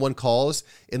one-on-one calls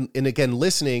and again,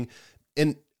 listening.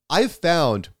 And I've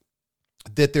found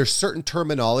that there's certain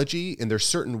terminology and there's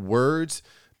certain words,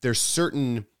 there's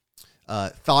certain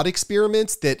thought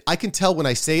experiments that I can tell when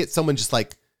I say it, someone just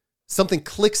like something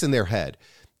clicks in their head.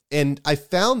 And I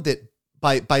found that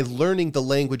by learning the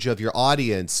language of your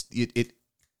audience, it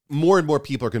more and more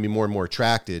people are going to be more and more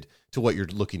attracted to what you're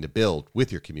looking to build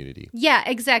with your community. Yeah,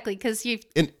 exactly. Because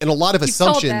and a lot of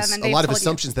assumptions,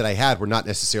 you. that I had were not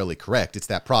necessarily correct. It's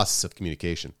that process of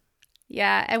communication.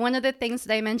 Yeah. And one of the things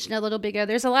that I mentioned a little bit ago,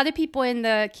 there's a lot of people in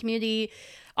the community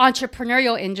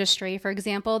entrepreneurial industry, for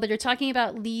example, that are talking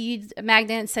about lead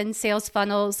magnets and sales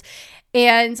funnels.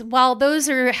 And while those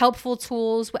are helpful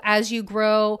tools as you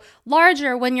grow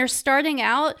larger, when you're starting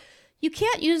out, you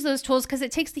can't use those tools because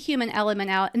it takes the human element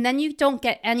out. And then you don't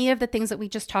get any of the things that we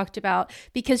just talked about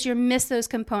because you miss those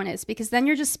components, because then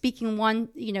you're just speaking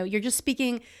you're just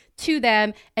speaking to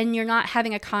them and you're not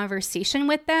having a conversation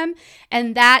with them.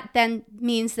 And that then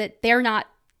means that they're not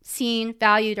seen,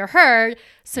 valued, or heard.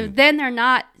 So then they're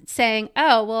not saying,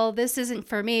 oh, well, this isn't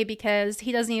for me because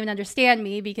he doesn't even understand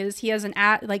me, because he hasn't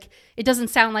it doesn't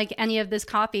sound like any of this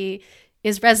copy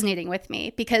is resonating with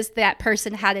me because that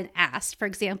person hadn't asked, for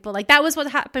example. Like that was what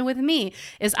happened with me,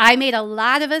 is I made a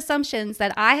lot of assumptions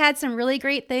that I had some really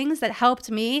great things that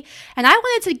helped me. And I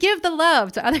wanted to give the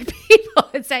love to other people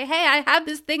and say, hey, I have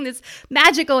this thing that's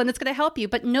magical and it's going to help you.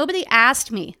 But nobody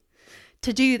asked me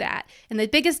to do that. And the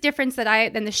biggest difference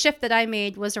the shift that I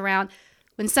made was around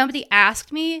when somebody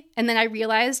asked me, and then I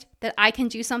realized that I can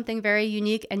do something very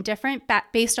unique and different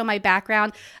based on my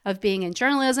background of being in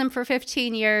journalism for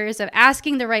 15 years, of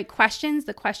asking the right questions.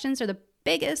 The questions are the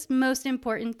biggest, most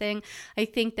important thing. I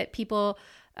think that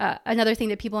another thing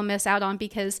that people miss out on,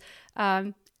 because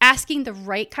asking the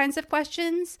right kinds of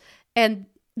questions and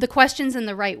the questions in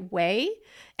the right way,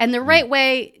 and the right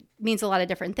way means a lot of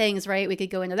different things, right? We could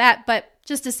go into that, but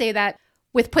just to say that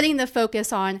with putting the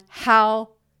focus on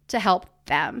how to help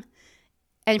them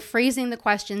and phrasing the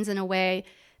questions in a way,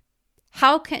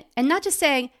 and not just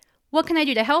saying, what can I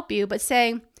do to help you? But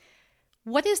saying,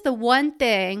 what is the one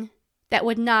thing that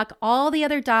would knock all the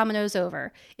other dominoes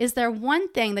over? Is there one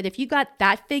thing that if you got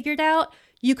that figured out,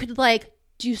 you could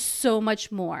do so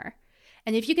much more?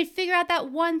 And if you could figure out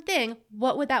that one thing,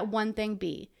 what would that one thing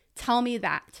be? Tell me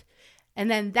that. And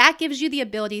then that gives you the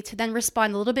ability to then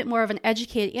respond a little bit more of an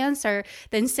educated answer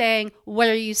than saying, what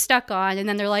are you stuck on? And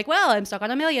then they're like, well, I'm stuck on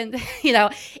 1 million.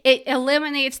 It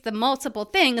eliminates the multiple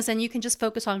things and you can just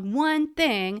focus on one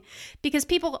thing, because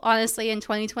people, honestly, in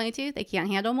 2022, they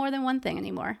can't handle more than one thing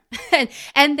anymore.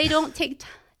 and they don't take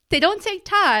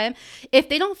time if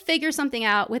they don't figure something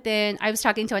out within. I was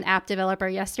talking to an app developer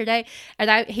yesterday,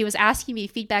 and he was asking me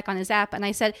feedback on his app. And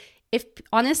I said,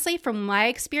 honestly, from my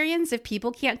experience, if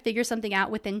people can't figure something out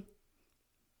within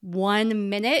 1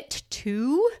 minute,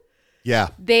 2,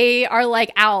 they are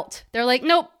out. They're like,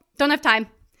 nope, don't have time.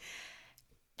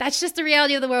 That's just the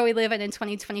reality of the world we live in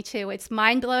 2022. It's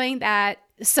mind-blowing that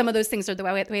some of those things are the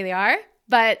way they are.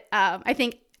 But I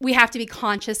think we have to be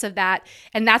conscious of that.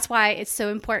 And that's why it's so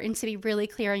important to be really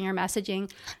clear in your messaging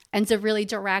and to really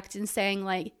direct in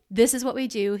saying, this is what we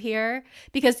do here.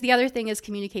 Because the other thing is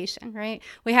communication, right?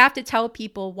 We have to tell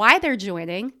people why they're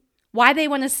joining, why they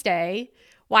want to stay,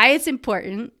 why it's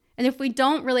important. And if we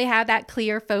don't really have that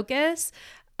clear focus,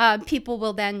 people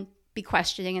will then be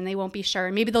questioning and they won't be sure.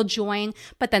 Maybe they'll join,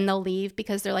 but then they'll leave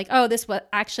because they're like, oh,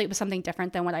 it was something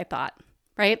different than what I thought,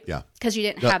 right? Yeah. Because you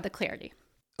didn't have the clarity.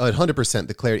 100%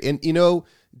 the clarity. And,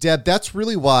 Deb, that's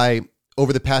really why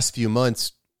over the past few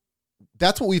months,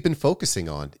 that's what we've been focusing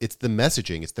on. It's the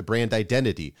messaging, it's the brand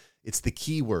identity, it's the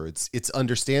keywords, it's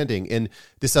understanding. And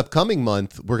this upcoming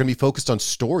month, we're going to be focused on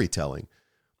storytelling,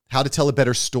 how to tell a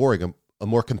better story, a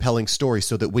more compelling story,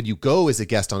 so that when you go as a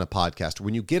guest on a podcast, or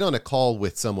when you get on a call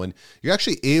with someone, you're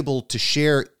actually able to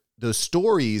share those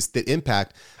stories that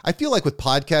impact. I feel like with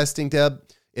podcasting, Deb,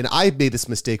 and I've made this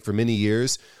mistake for many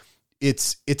years,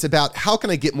 it's about how can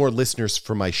I get more listeners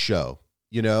for my show,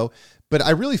 But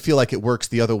I really feel like it works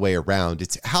the other way around.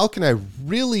 It's how can I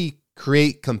really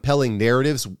create compelling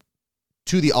narratives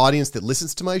to the audience that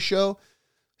listens to my show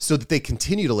so that they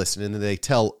continue to listen and then they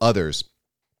tell others.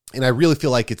 And I really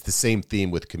feel like it's the same theme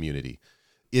with community.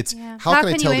 It's how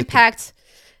can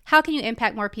you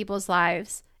impact more people's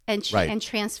lives and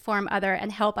transform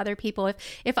and help other people.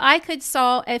 If I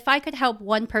could help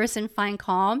one person find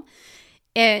calm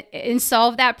and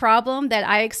solve that problem that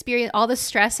I experienced, all the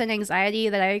stress and anxiety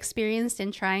that I experienced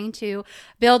in trying to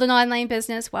build an online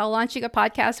business while launching a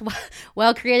podcast,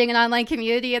 while creating an online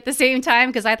community at the same time,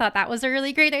 because I thought that was a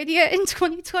really great idea in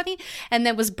 2020 and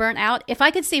then was burnt out. If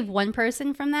I could save one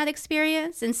person from that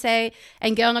experience and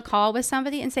get on a call with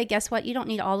somebody and say, guess what? You don't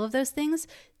need all of those things.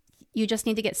 You just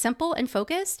need to get simple and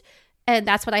focused. And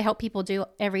that's what I help people do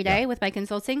every day with my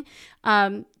consulting.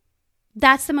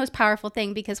 That's the most powerful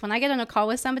thing, because when I get on a call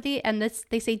with somebody and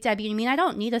they say, Debbie, you mean I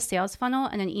don't need a sales funnel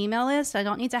and an email list? I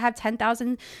don't need to have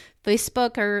 10,000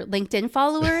 Facebook or LinkedIn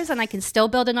followers and I can still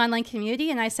build an online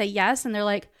community? And I say yes. And they're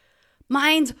like,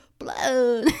 mind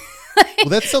blown. Well,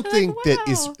 that's something like, that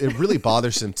is wow. really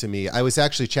bothersome to me. I was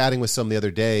actually chatting with some the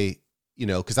other day,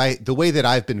 because the way that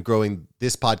I've been growing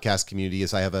this podcast community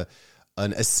is I have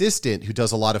an assistant who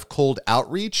does a lot of cold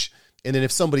outreach. And then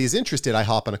if somebody is interested, I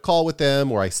hop on a call with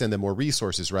them or I send them more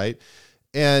resources, right?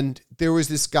 And there was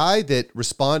this guy that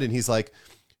responded, and he's like,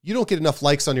 you don't get enough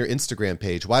likes on your Instagram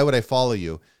page. Why would I follow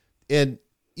you? And,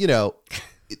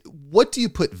 what do you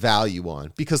put value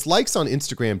on? Because likes on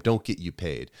Instagram don't get you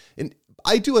paid. And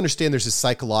I do understand there's a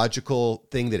psychological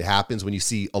thing that happens when you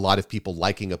see a lot of people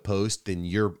liking a post, then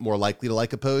you're more likely to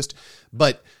like a post.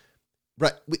 But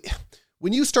right,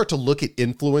 when you start to look at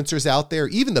influencers out there,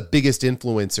 even the biggest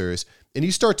influencers, and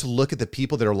you start to look at the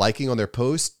people that are liking on their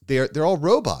posts, they're all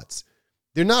robots.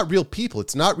 They're not real people.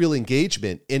 It's not real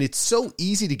engagement. And it's so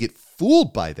easy to get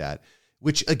fooled by that,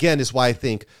 which again is why I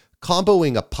think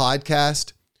comboing a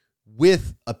podcast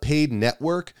with a paid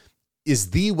network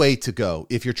is the way to go.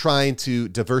 If you're trying to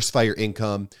diversify your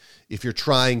income, if you're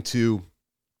trying to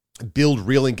build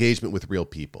real engagement with real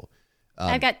people.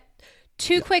 I've got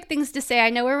two quick things to say.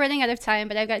 I know we're running out of time,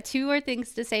 but I've got two more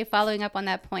things to say following up on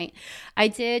that point. I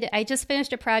just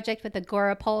finished a project with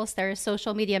Agora Pulse. They're a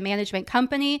social media management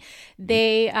company.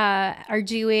 They are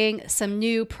doing some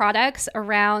new products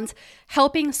around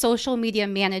helping social media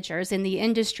managers in the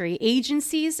industry,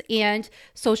 agencies and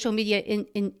social media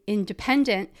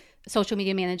independent social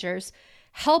media managers,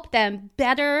 help them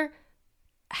better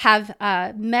have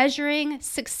measuring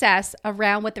success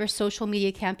around what their social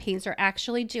media campaigns are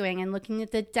actually doing and looking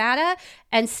at the data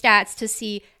and stats to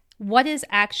see what is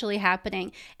actually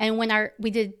happening. And when we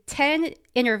did 10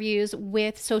 interviews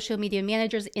with social media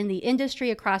managers in the industry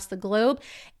across the globe,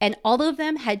 and all of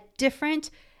them had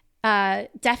different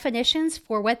definitions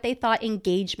for what they thought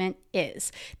engagement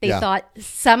is.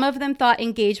 Some of them thought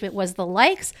engagement was the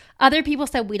likes. Other people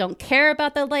said, we don't care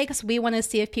about the likes. We want to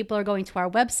see if people are going to our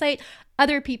website.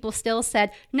 Other people still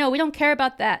said, no, we don't care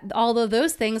about that. All of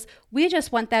those things. We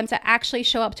just want them to actually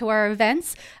show up to our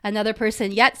events. Another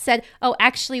person yet said, oh,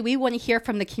 actually, we want to hear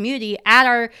from the community at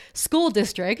our school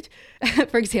district,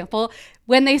 for example,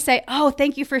 when they say, oh,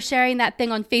 thank you for sharing that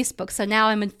thing on Facebook. So now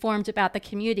I'm informed about the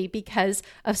community because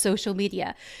of social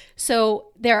media. So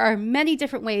there are many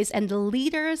different ways, and the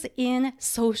leaders in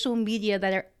social media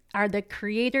that are the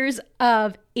creators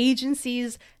of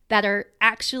agencies that are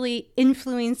actually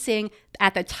influencing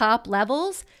at the top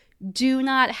levels do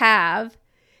not have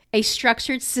a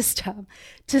structured system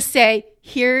to say,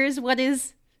 here's what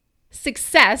is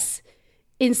success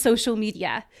in social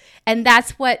media. And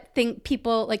that's what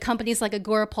people like companies like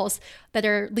Agora Pulse that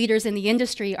are leaders in the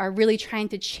industry are really trying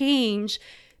to change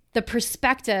the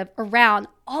perspective around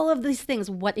all of these things,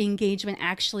 what engagement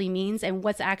actually means and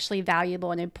what's actually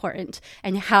valuable and important,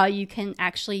 and how you can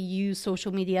actually use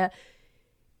social media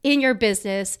in your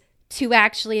business to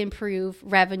actually improve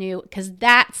revenue, because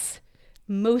that's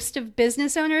most of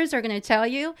business owners are going to tell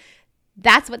you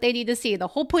that's what they need to see. The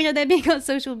whole point of them being on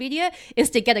social media is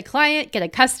to get a client, get a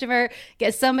customer,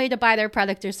 get somebody to buy their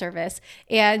product or service.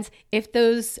 And if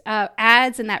those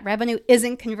ads and that revenue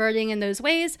isn't converting in those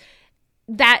ways,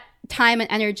 that time and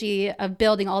energy of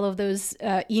building all of those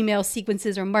email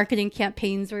sequences or marketing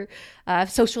campaigns or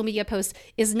social media posts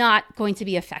is not going to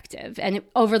be effective. And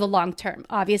over the long term,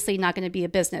 obviously not going to be a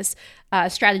business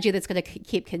strategy that's going to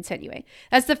keep continuing.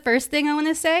 That's the first thing I want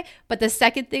to say. But the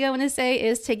second thing I want to say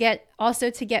is to get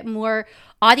more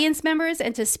audience members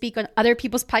and to speak on other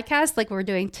people's podcasts like we're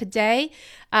doing today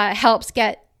helps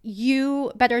get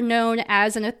you better known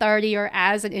as an authority or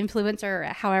as an influencer, or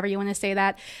however you want to say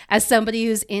that, as somebody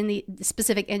who's in the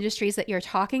specific industries that you're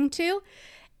talking to.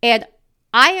 And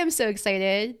I am so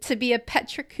excited to be a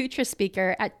Petra Kutra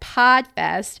speaker at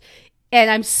PodFest.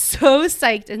 And I'm so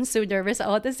psyched and so nervous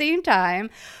all at the same time.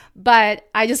 But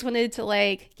I just wanted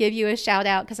to give you a shout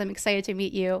out because I'm excited to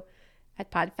meet you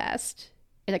at PodFest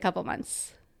in a couple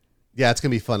months. Yeah, it's going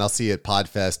to be fun. I'll see you at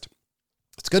PodFest.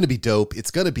 It's going to be dope.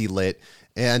 It's going to be lit.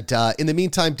 And in the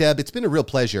meantime, Deb, it's been a real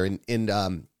pleasure.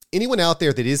 And anyone out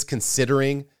there that is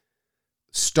considering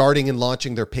starting and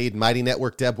launching their paid Mighty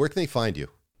Network, Deb, where can they find you?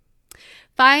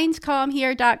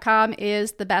 Findcalmhere.com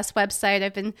is the best website.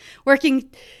 I've been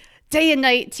working day and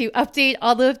night to update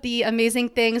all of the amazing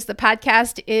things. The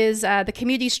podcast is the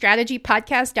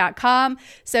communitystrategypodcast.com.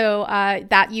 So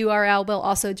that URL will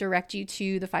also direct you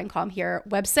to the Find Calm Here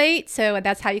website. So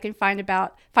that's how you can find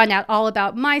out all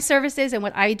about my services and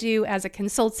what I do as a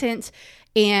consultant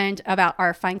and about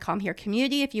our Find Calm Here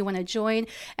community if you want to join.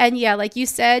 And yeah, like you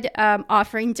said,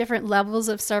 offering different levels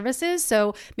of services.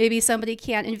 So maybe somebody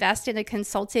can't invest in a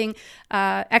consulting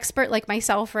expert like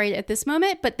myself right at this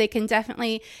moment, but they can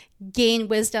definitely gain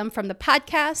wisdom from the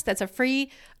podcast. That's a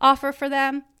free offer for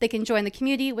them. They can join the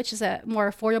community, which is a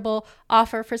more affordable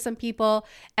offer for some people.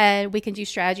 And we can do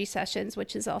strategy sessions,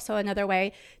 which is also another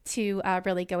way to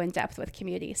really go in depth with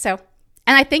community. So,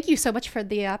 and I thank you so much for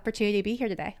the opportunity to be here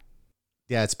today.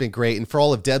 Yeah, it's been great. And for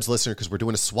all of Deb's listeners, because we're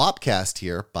doing a swapcast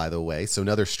here, by the way, so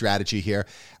another strategy here.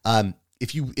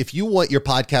 If you want your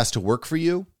podcast to work for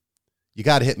you, you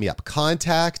got to hit me up.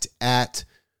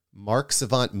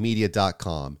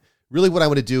 contact@marksavantmedia.com. Really what I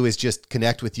want to do is just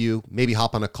connect with you, maybe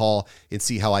hop on a call and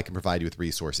see how I can provide you with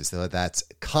resources. So that's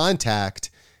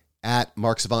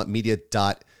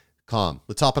contact@marksavantmedia.com.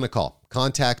 Let's hop on a call.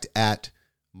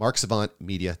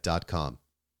 Contact@marksavantmedia.com.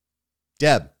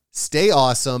 Deb, stay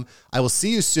awesome. I will see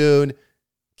you soon.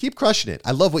 Keep crushing it.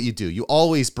 I love what you do. You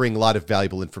always bring a lot of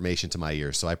valuable information to my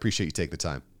ears, so I appreciate you taking the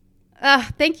time.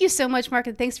 Thank you so much, Mark,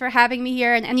 and thanks for having me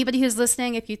here. And anybody who's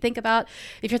listening, if you're thinking about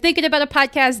a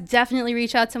podcast, definitely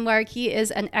reach out to Mark. He is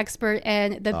an expert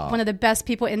and one of the best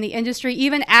people in the industry.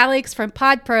 Even Alex from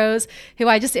Pod Pros, who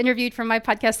I just interviewed from my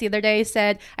podcast the other day,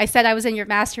 said I was in your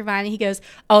mastermind, and he goes,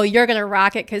 "Oh, you're gonna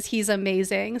rock it," because he's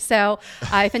amazing. So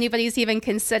if anybody's even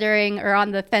considering or on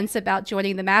the fence about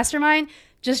joining the mastermind,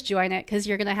 just join it, because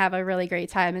you're gonna have a really great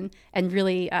time and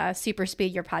really super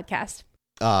speed your podcast.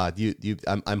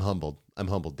 I'm humbled. I'm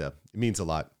humbled, Deb. It means a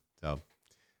lot. So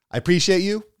I appreciate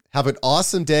you. Have an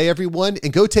awesome day, everyone,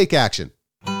 and go take action.